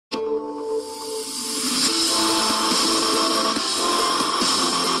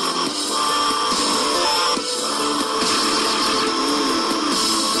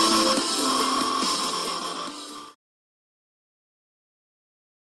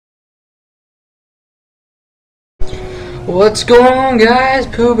What's going on, guys?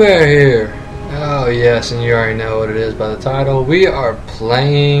 Pooh Bear here. Oh yes, and you already know what it is by the title. We are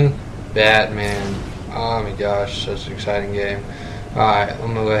playing Batman. Oh my gosh, such an exciting game. Alright,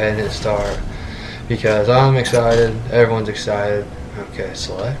 I'm gonna go ahead and hit start because I'm excited, everyone's excited. Okay,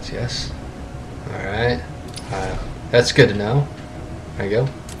 select, yes. Alright. That's good to know. There you go.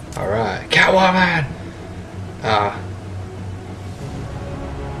 Alright. Catwoman!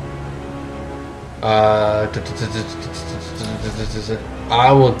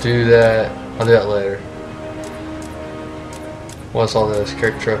 I will do that. I'll do that later. What's all this?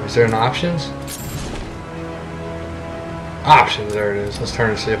 Character trophy. Is there an options? Options, there it is. Let's turn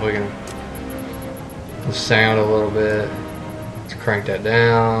and see if we can the sound a little bit. Let's crank that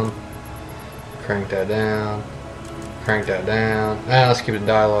down. Crank that down. Crank that down. Let's keep the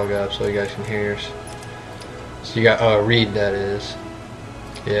dialogue up so you guys can hear us. So you got read, that is.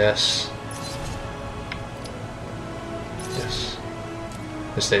 Yes. Yes.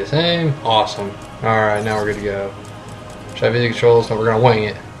 Just stay the same. Awesome. Alright, now we're good to go. Should I have the controls? No, we're gonna wing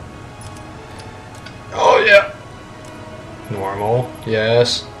it. Oh yeah. Normal.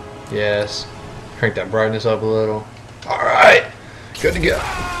 Yes. Yes. Crank that brightness up a little. Alright. Good to go.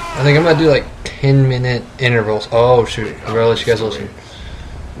 I think I'm gonna do like 10-minute intervals. Oh shoot. I'm gonna let you guys listen.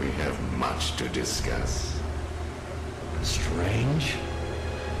 We have much to discuss. Strange?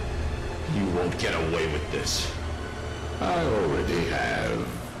 You won't get away with this. I already have.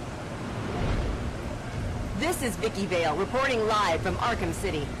 This is Vicky Vale reporting live from Arkham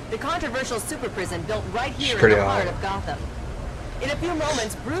City, the controversial super prison built right here in pretty the odd. heart of Gotham. In a few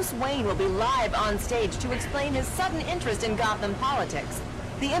moments, Bruce Wayne will be live on stage to explain his sudden interest in Gotham politics.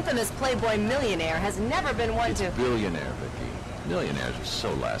 The infamous Playboy millionaire has never been one to... Billionaire, Vicky. Millionaires are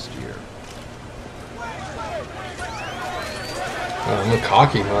so last year. Oh, I'm a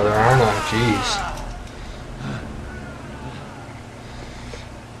cocky mother, aren't I? Jeez.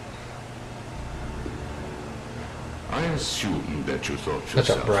 I assume that you thought Such a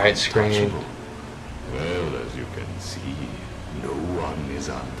yourself bright screen. untouchable. Well, as you can see, no one is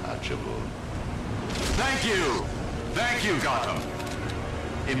untouchable. Thank you! Thank you, Gotham!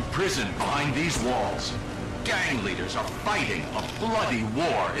 Imprisoned behind these walls, gang leaders are fighting a bloody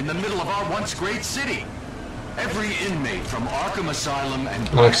war in the middle of our once great city. Every inmate from Arkham Asylum and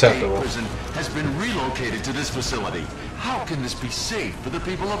Unacceptable. Blackgate Prison has been relocated to this facility. How can this be safe for the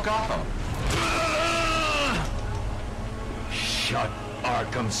people of Gotham? Shut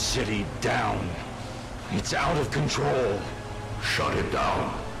Arkham City down. It's out of control. Shut it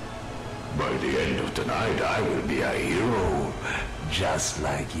down. By the end of tonight, I will be a hero, just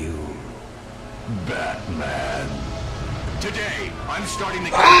like you. Batman. Today, I'm starting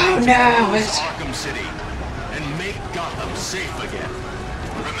the Oh, campaign no, to it's- close Arkham City and make Gotham safe again.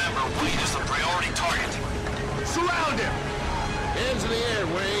 Remember, Wayne is the priority target. Surround him! Hands in the air,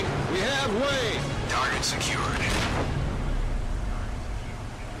 Wayne. We have Wayne. Target secured.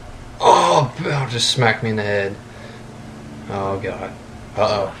 Oh, just smacked me in the head. Oh god.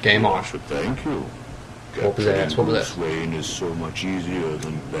 Uh-oh. Game on. should thank you. Whoop his ass, whoop his ass. Bruce Wayne is so much easier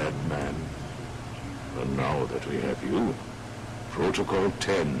than Batman. And now that we have you, Protocol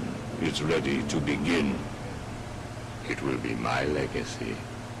 10 is ready to begin. It will be my legacy,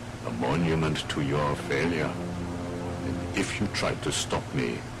 a monument to your failure. And if you try to stop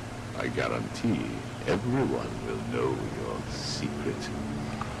me, I guarantee everyone will know your secret.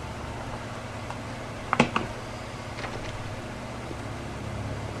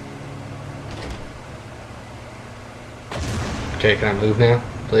 Okay, can I move now,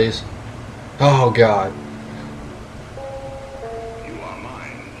 please? Oh god.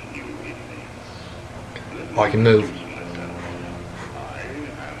 Oh, I can move.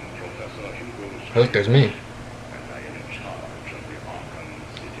 Oh, look, there's me.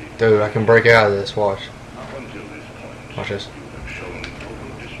 Dude, I can break out of this. Watch. Watch this.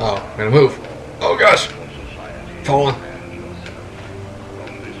 Oh, I'm gonna move. Oh gosh. Falling.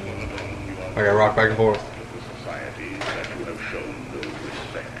 I gotta rock back and forth.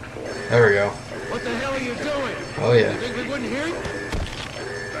 There we go. What the hell are you doing? Oh yeah. Think we wouldn't hear you?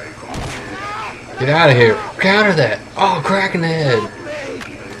 Get out of here. Counter that. Oh, crack in the head.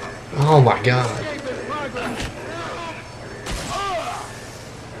 Oh my god.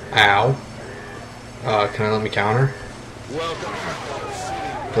 Ow. Can I let me counter? Welcome.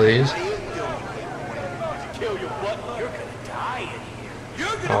 Please? Kill your butler. You're gonna die in here.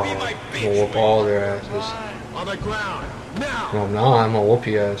 You're Oh, I'm gonna whoop all their asses. On the ground. Now. No, I'm not. I'm gonna whoop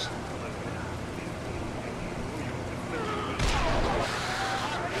you guys.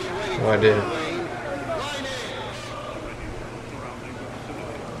 What I did.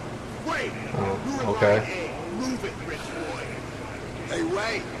 Oh, okay. Move it, rich boy. Hey,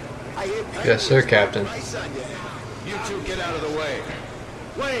 Wayne. I hear Yes, sir, Captain. You two get out of the way.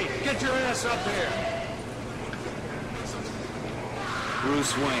 Wayne, get your ass up here.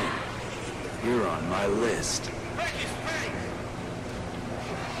 Bruce Wayne, you're on my list.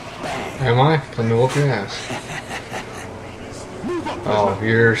 Am I? Let me whoop your ass. Oh,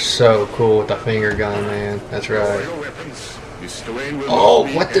 you're so cool with the finger gun, man. That's right. Oh,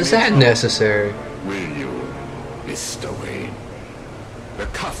 what is that necessary? Will you, Mr. Wayne? The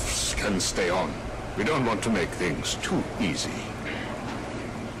cuffs can stay on. We don't want to make things too easy.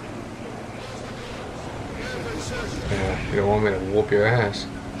 Yeah, you don't want me to whoop your ass.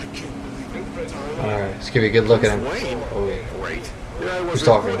 Alright, let's give you a good look at him. Oh, yeah. Great. Yeah, I was Who's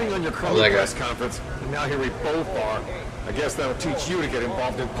talking? reporting on your Oh, that guy. press conference, and now here we both are. I guess that'll teach you to get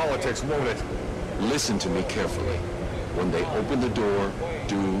involved in politics, won't it? Listen to me carefully. When they open the door,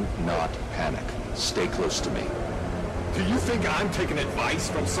 do not panic. Stay close to me. Do you think I'm taking advice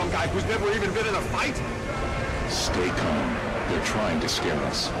from some guy who's never even been in a fight? Stay calm. They're trying to scare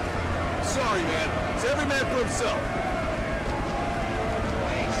us. Sorry, man. It's every man for himself.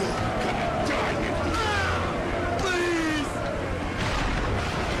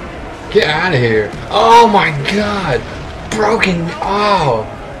 Get out of here. Oh my god. Broken. Oh.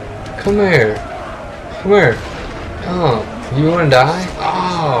 Come here. Come here. Oh. You want to die?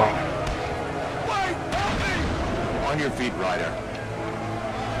 Oh. On your feet, Ryder.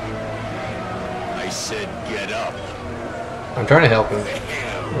 I said get up. I'm trying to help him.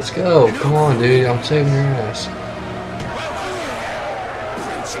 Let's go. Come on, dude. I'm saving your ass.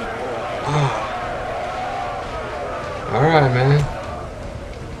 Oh. Alright, man.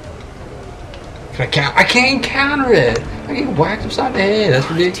 Can I count? I can't counter it. I get whacked upside the head. That's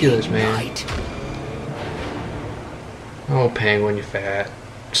ridiculous, man. Oh, Penguin, you fat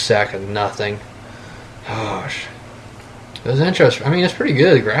sack of nothing. Gosh. It was interesting. I mean, it's pretty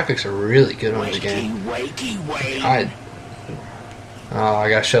good. The graphics are really good on the game. Oh, I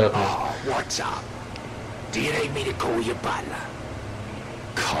gotta shut up now. Oh, what's up? Do you need me to call you butler?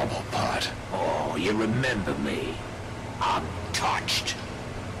 Cobblepot. Oh, you remember me? I'm touched.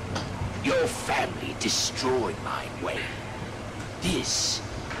 Your family destroyed my way. This,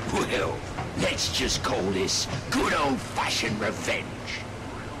 well, let's just call this good old-fashioned revenge.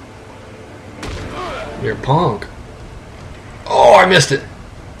 You're a punk. Oh, I missed it.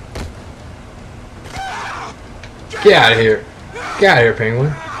 Get out of here. Get out of here,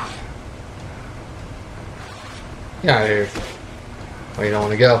 Penguin. Get out of here. Oh, you don't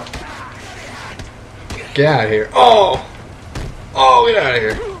want to go. Get out of here. Oh! Oh, get out of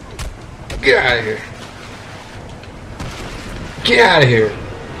here. Get out of here. Get out of here.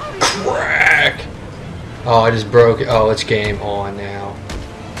 Crack! Oh, I just broke it. Oh, it's game on now.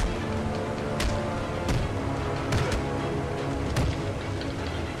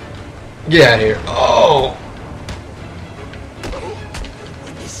 Get out of here. Oh!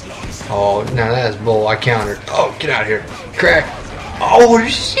 Oh, now that is bull. I countered. Oh, get out of here. Crack. Oh, did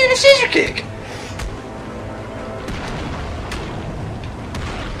you see the scissor kick?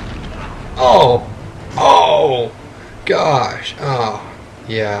 Oh. Oh. Gosh. Oh.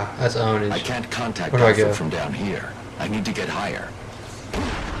 Yeah, that's ownage. I can't contact Where do I go? Alfred from down here. I need to get higher.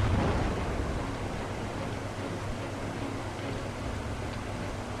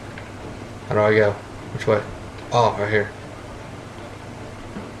 How do I go? Which way? Oh, right here.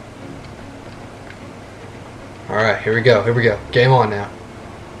 Alright, here we go. Here we go. Game on now.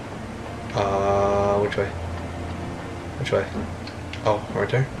 Which way? Which way? Oh, right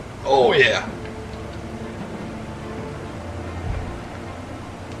there? Oh, yeah.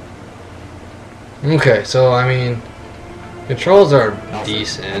 Okay, so, I mean, controls are Alfred, have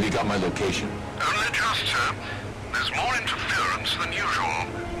decent. you got my location? Only just, sir. There's more interference than usual.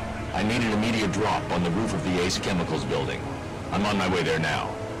 I need an immediate drop on the roof of the Ace Chemicals building. I'm on my way there now.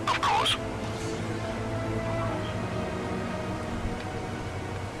 Of course.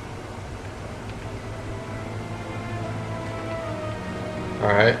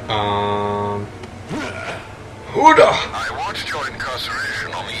 Alright, Hooda! I watched your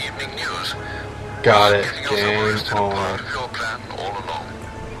incarceration on the evening news. Got it. Getting yourself Game arrested a part on. of your plan all along.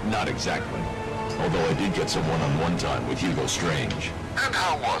 Not exactly. Although I did get some one-on-one time with Hugo Strange. And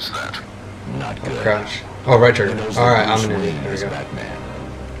how was that? Not good. Crash. Oh, right He trigger. knows that Alright, Bruce I'm an Wayne idiot. There we is go. Batman.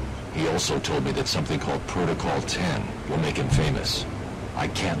 He also told me that something called Protocol 10 will make him famous. I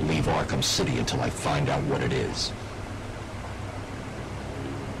can't leave Arkham City until I find out what it is.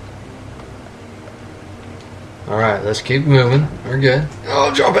 Alright, let's keep moving. We're good.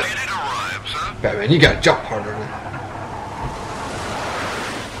 Oh, jump it! Did it arrive, sir? Batman, you gotta jump harder than that.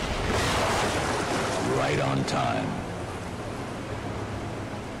 Right on one time.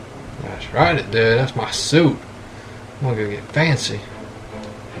 That's right, it did. That's my suit. I'm gonna go get fancy.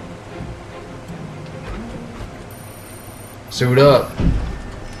 Suit up.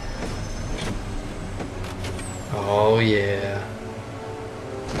 Oh yeah.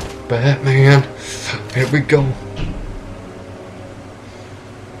 Batman. Here we go.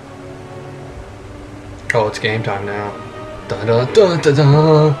 Oh, it's game time now. Dun dun dun dun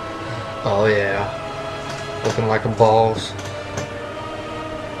dun. Oh yeah. Looking like a boss.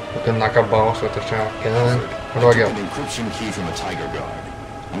 Looking like a boss with a shotgun. Where do I go? An encryption key from a Tiger Guard.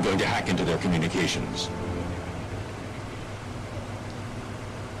 I'm going to hack into their communications.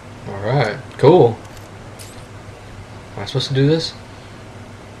 Alright, cool. Am I supposed to do this?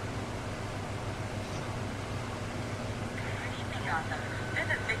 This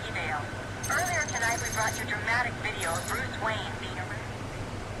is Vicky Vale. Earlier tonight we brought you dramatic video of Bruce Wayne being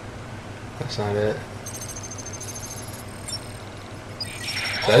arrested. That's not it.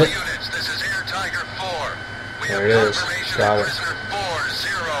 Is All that it? units, this is Air Tiger 4. We There have it is. confirmation Got that it. prisoner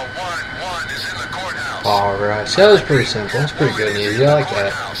 4011 is in the courthouse. Alright, so that was pretty simple. That's pretty good and easy. I like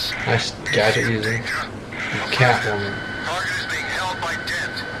that. Nice gadget using. Catwoman. Target is being held by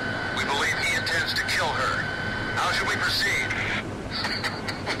Dent. We believe he intends to kill her. How should we proceed?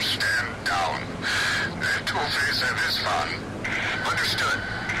 Stand down. Two-Face and his fun. Understood.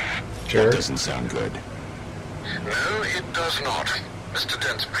 Sure. That doesn't sound good. No, it does not. Mr.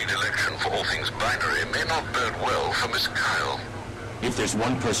 Dent's predilection for all things binary may not bode well for Miss Kyle. If there's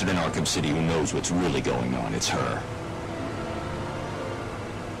one person in Arkham City who knows what's really going on, it's her.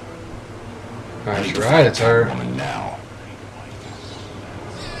 That's right, it's her. Woman now.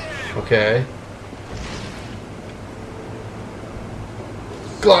 Okay.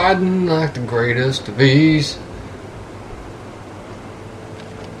 Gliding like the greatest of ease.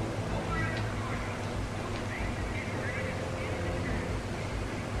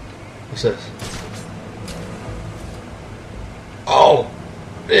 What's this? Oh!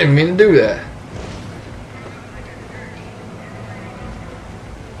 Didn't mean to do that.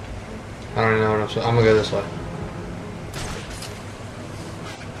 I don't even know what I'm supposed to. I'm gonna go this way.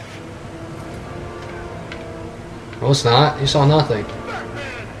 No, it's not. You saw nothing.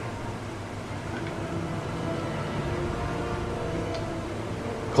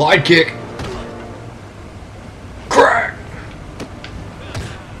 Glide kick. Crack.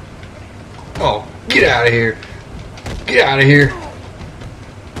 Oh, get out of here. Get out of here.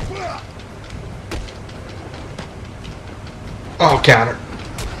 Oh, counter.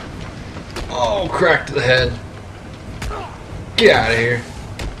 Oh, crack to the head. Get out of here.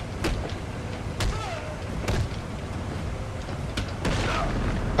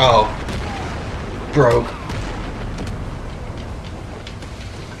 Oh. Broke.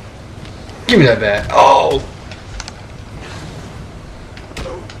 Give me that bat. Oh!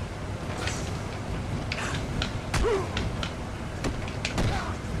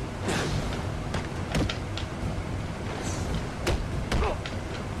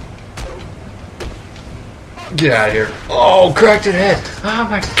 Get out of here. Oh, cracked to the head. Oh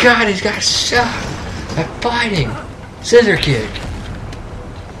my god, he's got shot. At fighting. Scissor kick.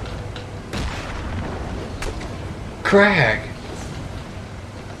 Crack.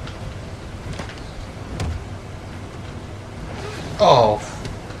 Oh.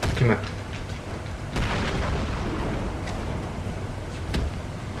 Come here.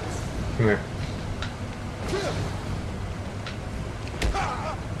 Come here.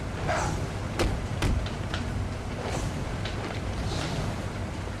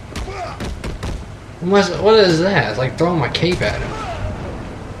 What is that? It's like throwing my cape at him.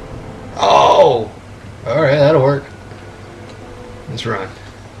 Oh! Alright, that'll work. Let's run.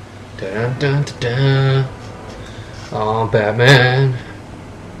 Dun dun dun dun. Oh, Batman.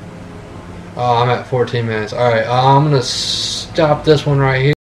 Oh, I'm at 14 minutes. Alright, I'm gonna stop this one right here.